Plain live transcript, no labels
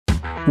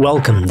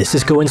Welcome, this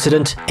is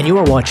Coincident, and you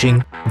are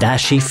watching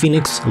Dashie,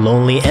 Phoenyx,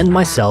 Lonely, and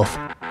myself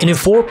in a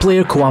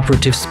 4-player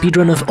cooperative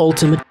speedrun of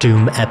Ultimate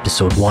Doom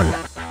Episode 1.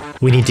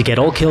 We need to get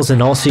all kills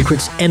and all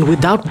secrets, and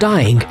without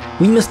dying,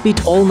 we must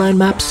beat all 9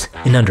 maps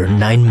in under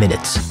 9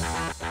 minutes.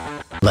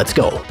 Let's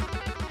go!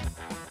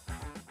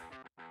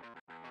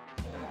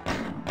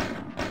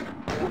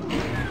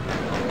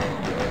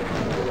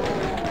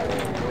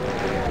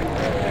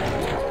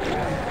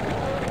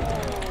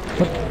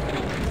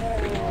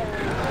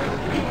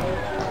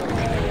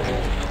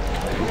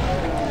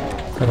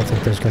 I don't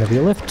think there's going to be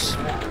a lift.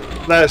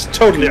 There's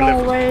totally a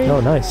lift. Way. Oh,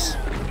 nice.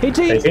 Hey,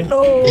 T!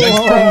 No!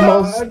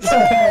 Almost.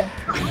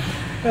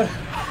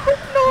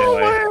 No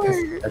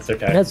way! That's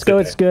okay. Let's go,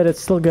 it's good,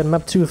 it's still good.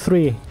 Map 2,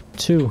 3,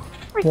 2,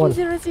 1.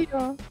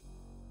 0-0.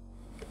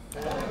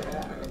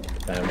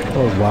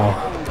 Oh,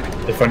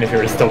 wow. It's funny if you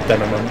were still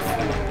 10 a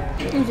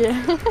month.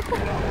 Yeah.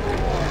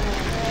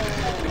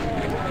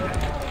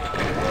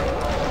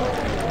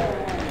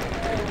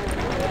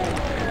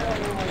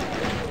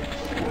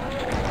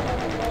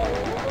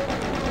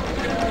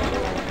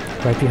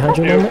 Right behind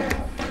you, Nick.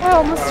 I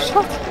almost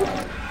shot you.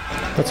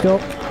 Let's go.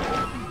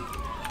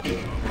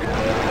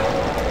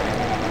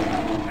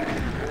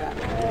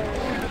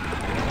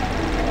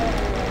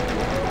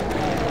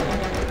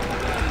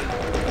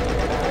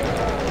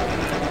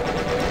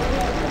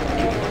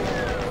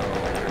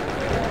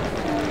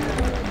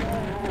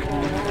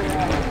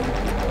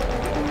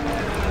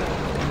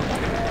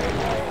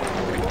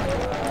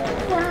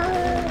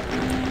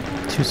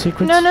 Two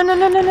secrets. No.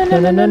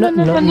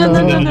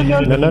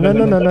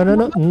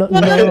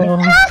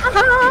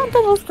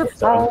 That was the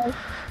song.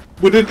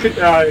 Would it be,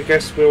 I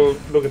guess we'll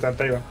look at that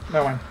later.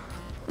 No one.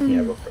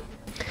 Yeah, go for it.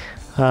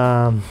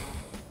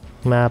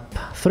 Map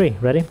 3,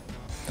 ready?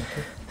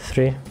 Okay.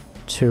 3,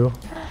 2,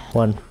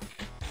 1.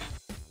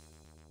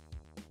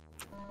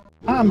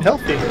 I'm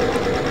healthy.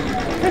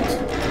 Good.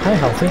 Hi,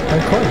 Healthy.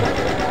 I'm Coin.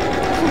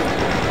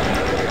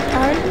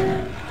 Are you?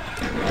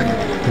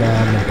 Nah,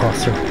 I'm an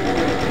imposter.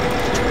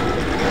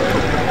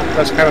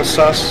 That's kind of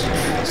sus,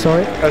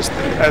 Sorry. as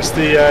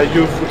the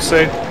youth would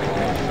say.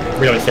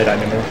 We don't say that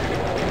anymore.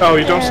 Oh,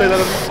 you don't say that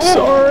anymore?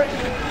 Sorry.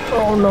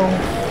 Oh no.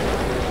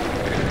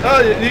 Oh,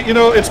 you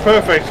know, it's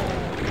perfect.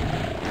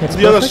 It's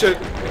The other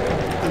perfect?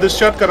 the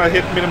shotgun I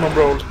hit minimum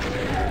rolled.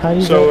 How do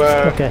you So,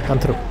 go? Okay, I'm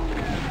through.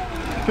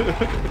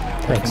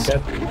 Thanks.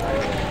 Dead?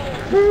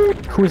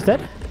 Who is that?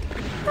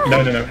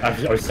 No. I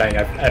was saying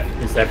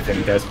it's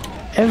everything dead.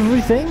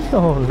 Everything?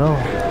 Oh no.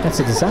 That's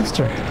a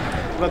disaster.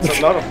 That's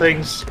a lot of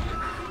things.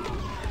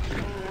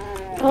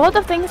 A lot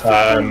of things.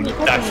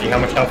 Dashie, how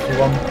much health do you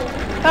want?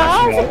 Oh,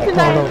 Actually,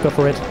 Oh no, go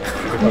for it.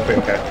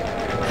 Okay.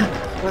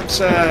 That's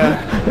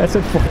That's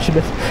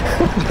unfortunate.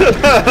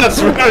 that's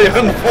very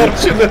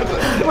unfortunate.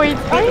 wait,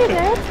 are you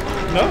dead?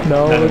 No?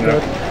 No, No. we're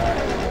good.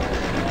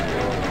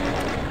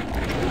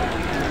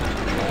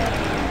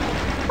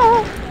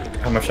 Oh.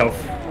 How much health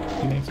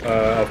you need?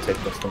 I'll take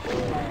this one.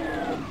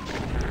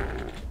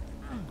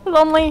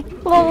 Lonely.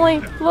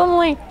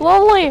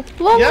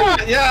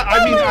 Yeah. I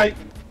mean,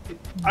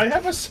 I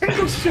have a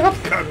single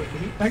shotgun.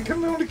 I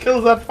can only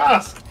kill that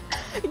fast.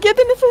 Get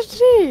an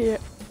SSG.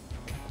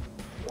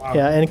 Wow.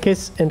 Yeah, in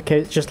case,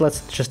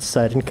 let's just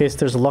decide. In case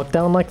there's a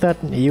lockdown like that,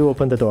 you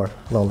open the door,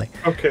 Lonely.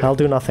 Okay. I'll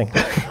do nothing.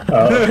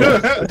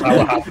 That's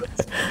what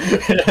happens.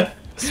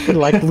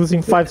 Like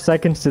losing 5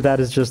 seconds to that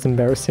is just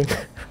embarrassing.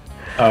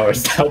 Oh,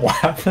 is that what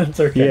happens?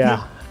 Okay.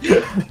 Yeah.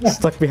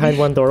 Stuck behind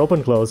one door.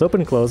 Open, close.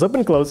 Open, close.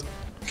 Open, close.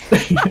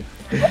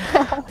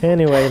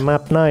 Anyway,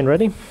 map 9.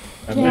 Ready?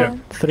 Yeah.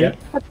 3, Yeah.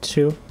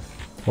 2,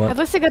 1. At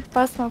least I got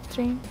past map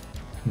 3.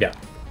 Yeah.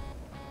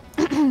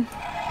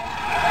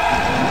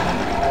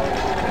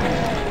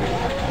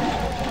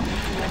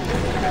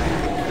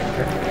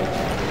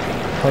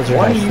 How's your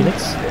life,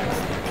 Phoenix?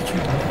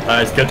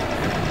 It's good.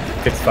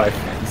 55.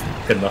 It's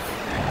good enough.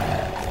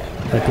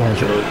 Right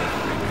behind you.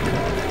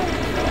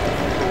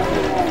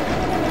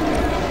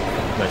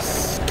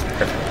 Nice.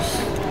 Perfect.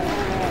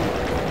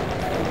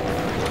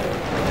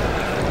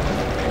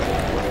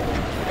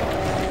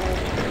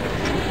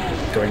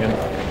 Going in.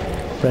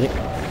 Ready?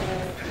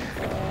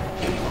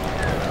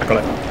 I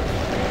got it.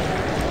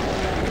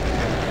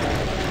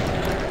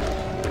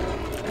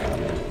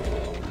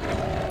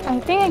 I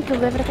think I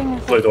killed everything.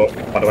 Blue door,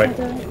 by the way.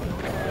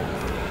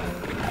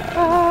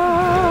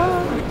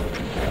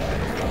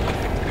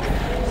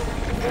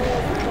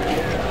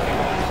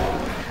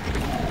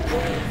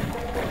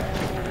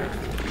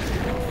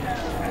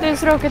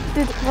 This rocket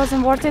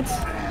wasn't worth it.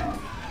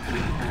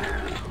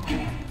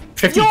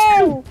 52!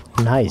 Yo!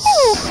 Nice.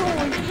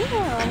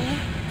 Yeah.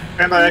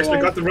 And I actually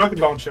got the rocket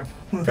launcher.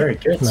 Very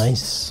good.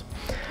 Nice.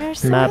 You're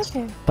Map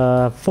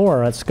selective.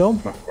 4. Let's go.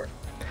 Of course.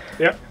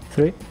 Yep.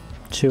 3,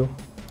 2,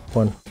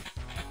 1.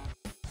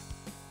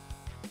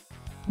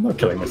 I'm not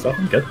killing myself.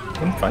 I'm good.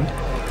 I'm fine.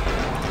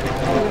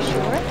 Are you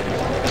sure?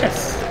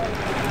 Yes.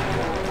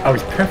 I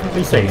was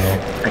perfectly safe.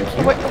 Thank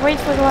you. Wait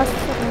for the last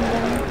second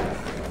then.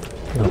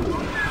 No.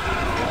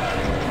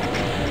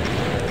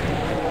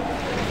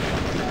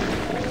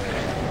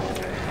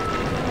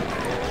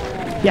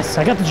 Yes,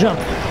 I got the jump.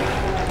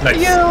 Nice.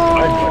 Yo!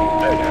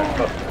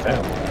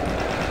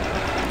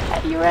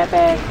 Damn. You're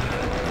epic.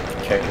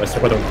 Okay, let's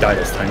hope I don't die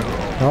this time.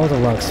 Oh, the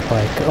lag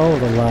spike. Oh,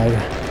 the lag.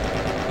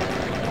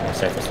 I'll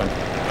save this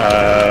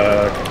one.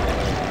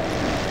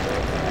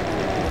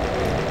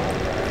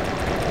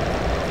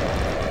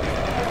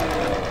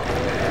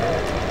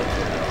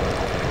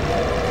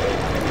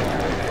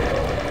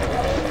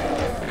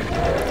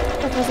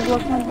 That was a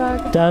block my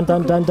bag. Done, go,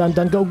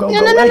 go, No,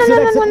 go. no, no, Exit, no,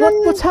 no, exit. no, no, What? no.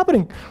 What's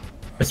happening?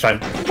 It's fine.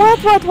 What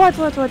happened? What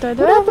happened?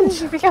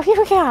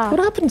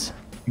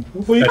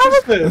 We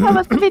just did. I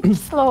was a bit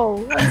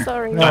slow. I'm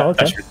sorry. Oh,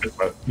 okay. Actually,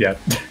 well, yeah.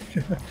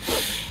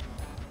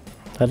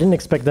 I didn't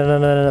expect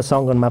a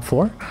song on map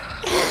 4.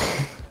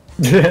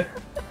 Okay,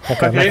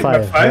 Okay, map 5.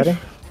 map 5. Ready?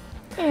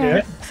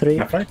 Yeah. 3,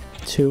 Map 5?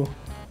 2,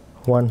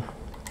 1.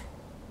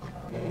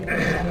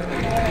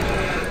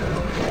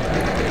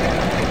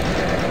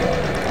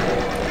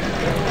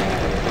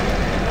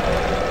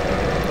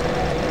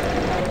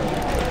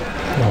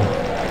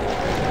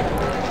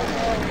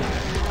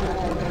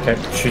 Okay,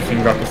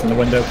 shooting rockets in the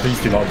window.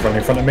 Please do not run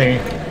in front of me.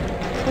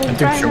 We'll And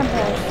do try shoot. my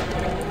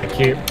best. Thank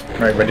you.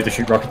 Right, ready to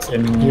shoot rockets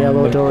in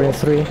Yellow the... door in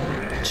 3,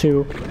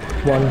 2,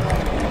 1.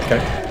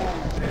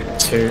 Okay.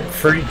 2,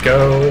 3,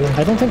 go.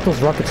 I don't think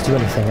those rockets do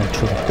anything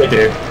actually. They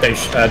do.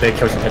 They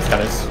kill some head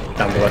scanners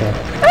down below.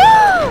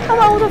 I'm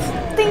out of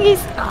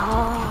thingies.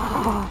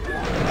 Ah,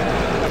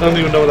 I don't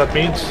even know what that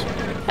means.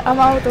 I'm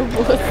out of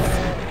words.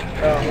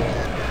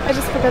 Oh. I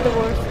just forgot the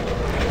word.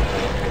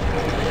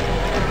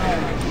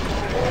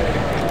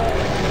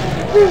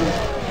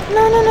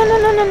 No.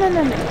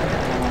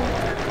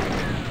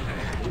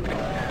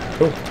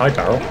 Oh, hi,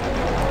 barrel.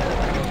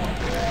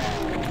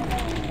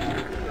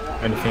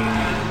 Anything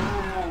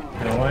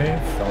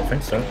alive? I don't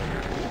think so.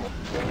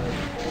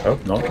 Oh,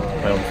 no.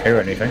 I don't hear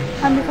anything.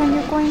 I'm behind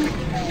you, Queen.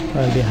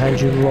 I'm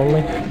behind you,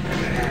 lonely.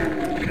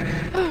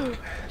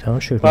 Don't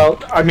shoot me. Well,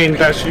 I mean,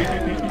 Dashie,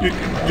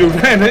 you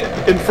ran it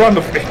in front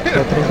of me.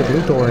 Opening the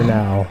blue door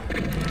now.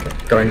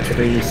 Going to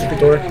the secret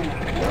door?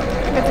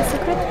 Get the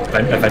secret?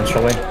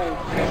 Eventually.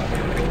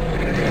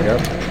 There we go.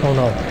 Oh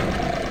no.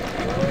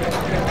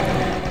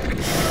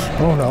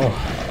 Oh no.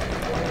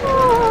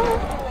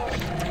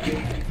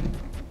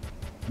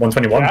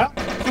 121. Yeah,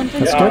 That's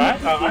yeah,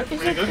 good. alright,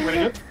 pretty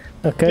good.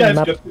 Okay, Yeah,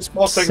 map it's good.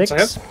 Small seconds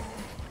 6. ahead.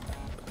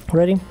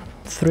 Ready?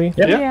 3,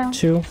 Yeah. Yeah.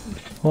 2,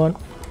 1.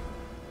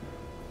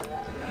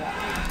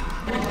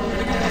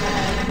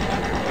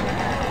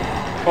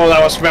 Oh,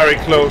 that was very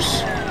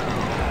close.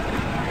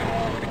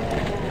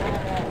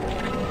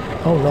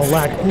 Oh no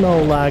lag,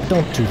 no lag.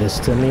 Don't do this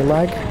to me,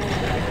 lag.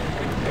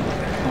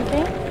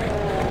 Okay.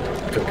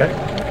 It's okay.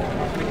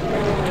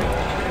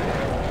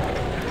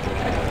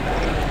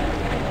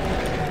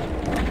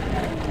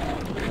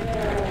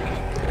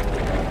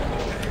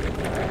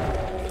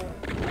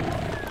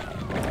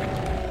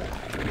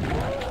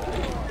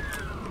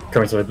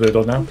 Going to the blue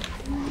door now.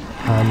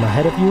 I'm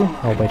ahead of you.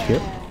 I'll wait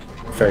here.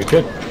 Very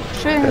good.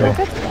 Shooting Yeah.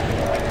 rocket.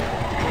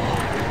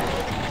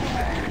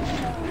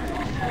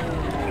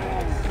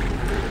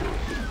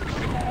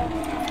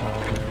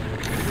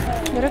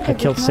 The rocket I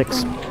killed did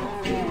 6.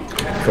 nothing.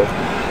 Cool.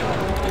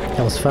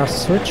 That was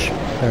fast switch.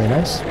 Very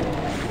nice.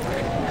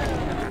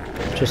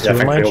 Just Yeah, to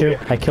remind thankfully you,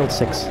 I killed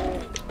 6.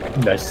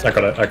 Nice. I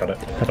got it. Okay.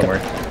 Don't worry.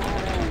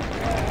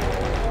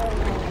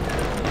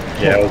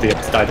 Yeah, all the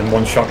others died in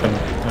one shotgun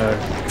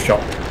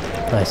shot.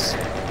 Nice.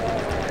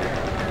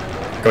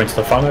 Going to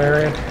the farm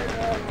area.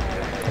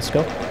 Let's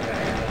go.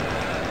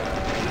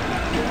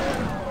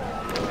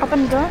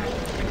 Open the door.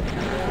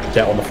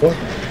 Get on the floor.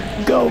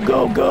 Go,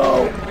 go,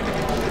 go!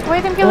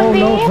 Wait, I'm killing Oh me.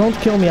 no, don't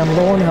kill me. I'm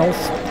low on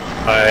health.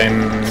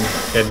 I'm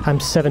in. I'm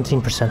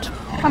 17%.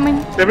 I'm in.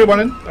 Is everyone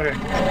in? Okay.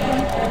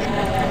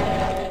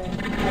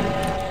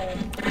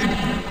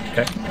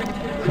 Okay.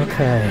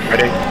 Okay.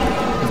 Ready?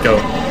 Let's go.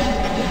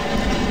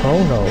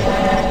 Oh no.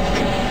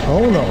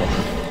 Oh no.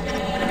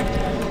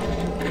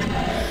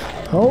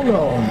 Oh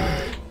no.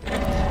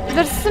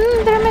 There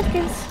are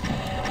medkits.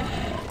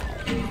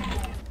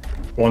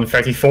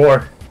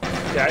 134.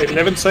 Yeah,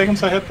 11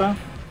 seconds ahead there.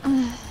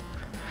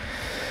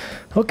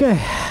 Okay.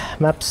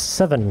 Map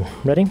 7.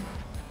 Ready?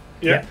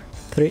 Yeah.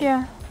 3,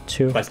 Yeah.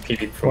 2. Nice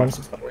PV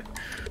performances, by the way.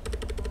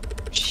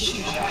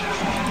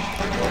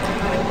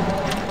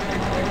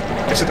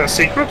 Is it a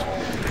secret?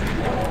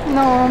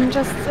 No, I'm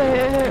just.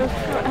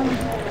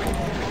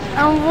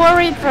 I'm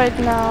worried right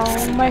now.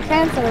 My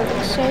hands are a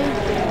bit shaky,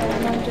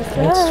 and I'm just.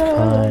 It's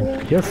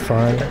fine. You're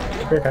fine.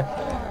 Okay.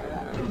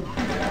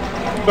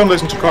 Don't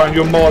listen to Corin,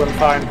 you're more than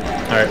fine.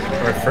 Alright,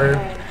 we're through.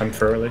 I'm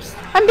through at least.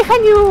 I'm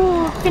behind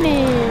you,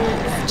 Phoenix.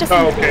 Just.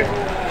 Oh, okay.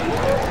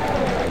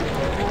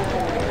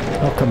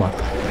 Oh, come on.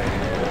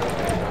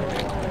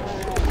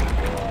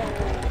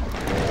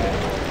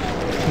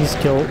 Please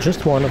kill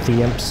just one of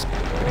the imps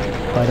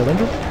by the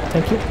window.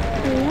 Thank you.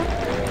 Yeah.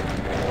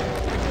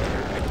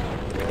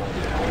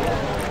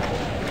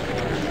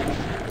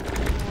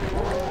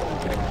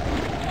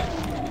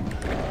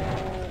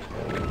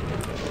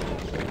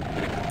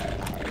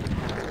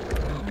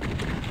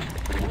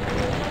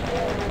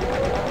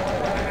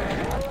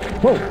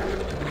 Whoa!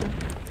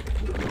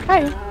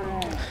 Hi.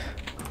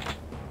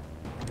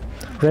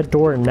 Red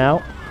door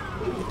now.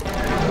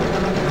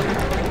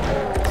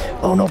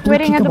 Oh no, blue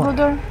Waiting key, at the come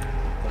blue on. door.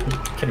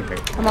 Kidding me.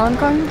 Come on,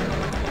 come.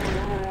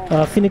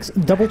 Phoenix,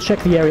 double check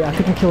the area. I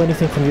couldn't kill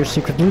anything from your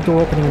secret. Blue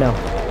door opening now.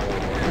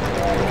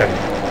 Okay.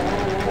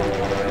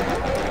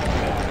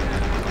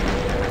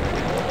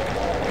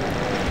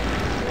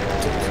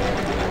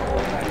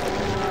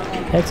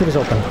 Exit is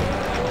open.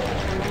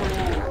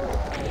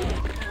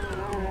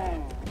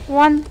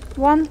 One.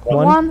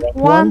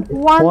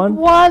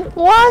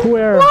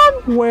 Where?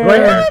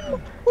 Where?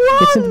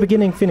 It's in the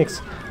beginning,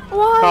 Phoenix.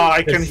 Oh,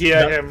 I can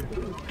hear him.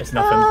 It's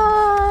nothing.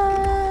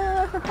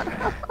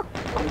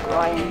 I'm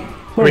crying.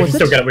 Where We was can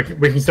still it? get it.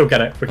 We can still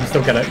get it. We can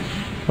still get it.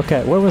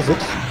 Okay, where was it?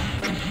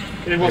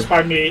 It was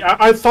by me.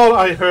 I thought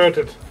I heard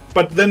it,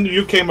 but then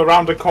you came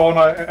around the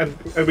corner and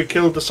we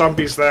killed the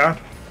zombies there.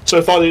 So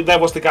I thought that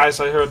was the guys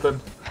I heard then.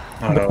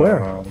 But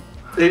where?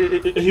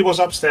 He was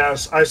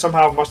upstairs. I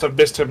somehow must have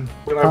missed him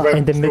when I went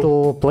In the through.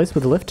 middle place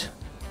with the lift?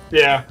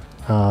 Yeah.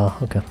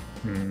 Okay.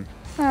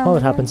 Oh,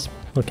 it happens.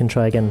 We can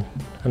try again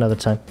another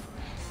time.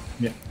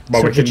 Yeah.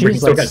 Well, we can Strategies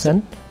still like get it.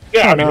 send?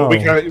 Yeah, Oh, I mean,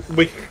 no.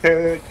 we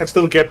can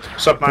still get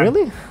sub 9.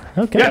 Really?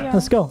 Okay, Yeah.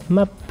 let's go.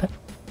 Map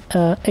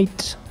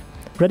 8.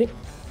 Ready?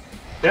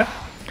 Yeah.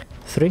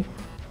 3,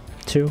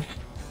 2,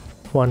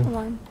 1.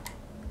 One.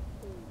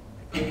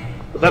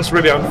 That's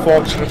really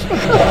unfortunate.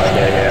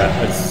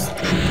 Yeah. It's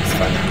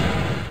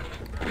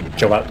fine.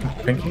 Chill out.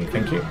 Thank you.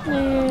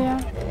 Yeah.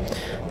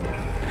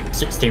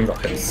 16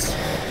 rockets.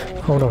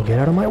 Oh no, get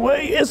out of my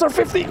way!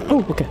 SR50!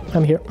 Oh, okay,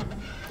 I'm here.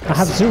 I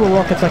have 0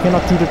 rockets, I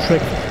cannot do the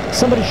trick.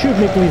 Somebody shoot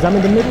me, please. I'm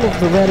in the middle of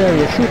the red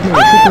area. Shoot me a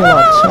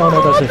lot. Oh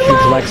no, there's a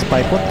huge lag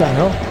spike. What the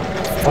hell?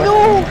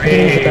 No! I'm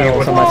getting the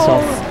barrels on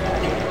myself.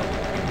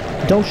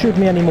 Don't shoot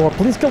me anymore.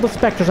 Please kill the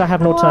specters. I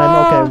have no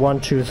time. Okay, 1,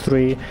 2,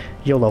 3.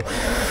 YOLO.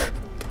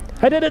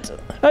 I did it!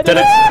 I did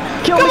it!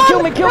 Kill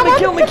me!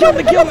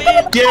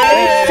 Yeah!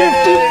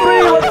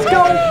 853, let's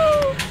go!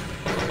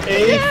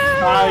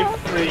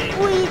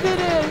 853. We did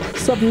it!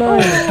 Sub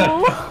 9.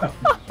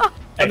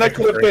 And that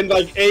could have been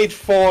like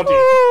 840.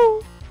 Oh.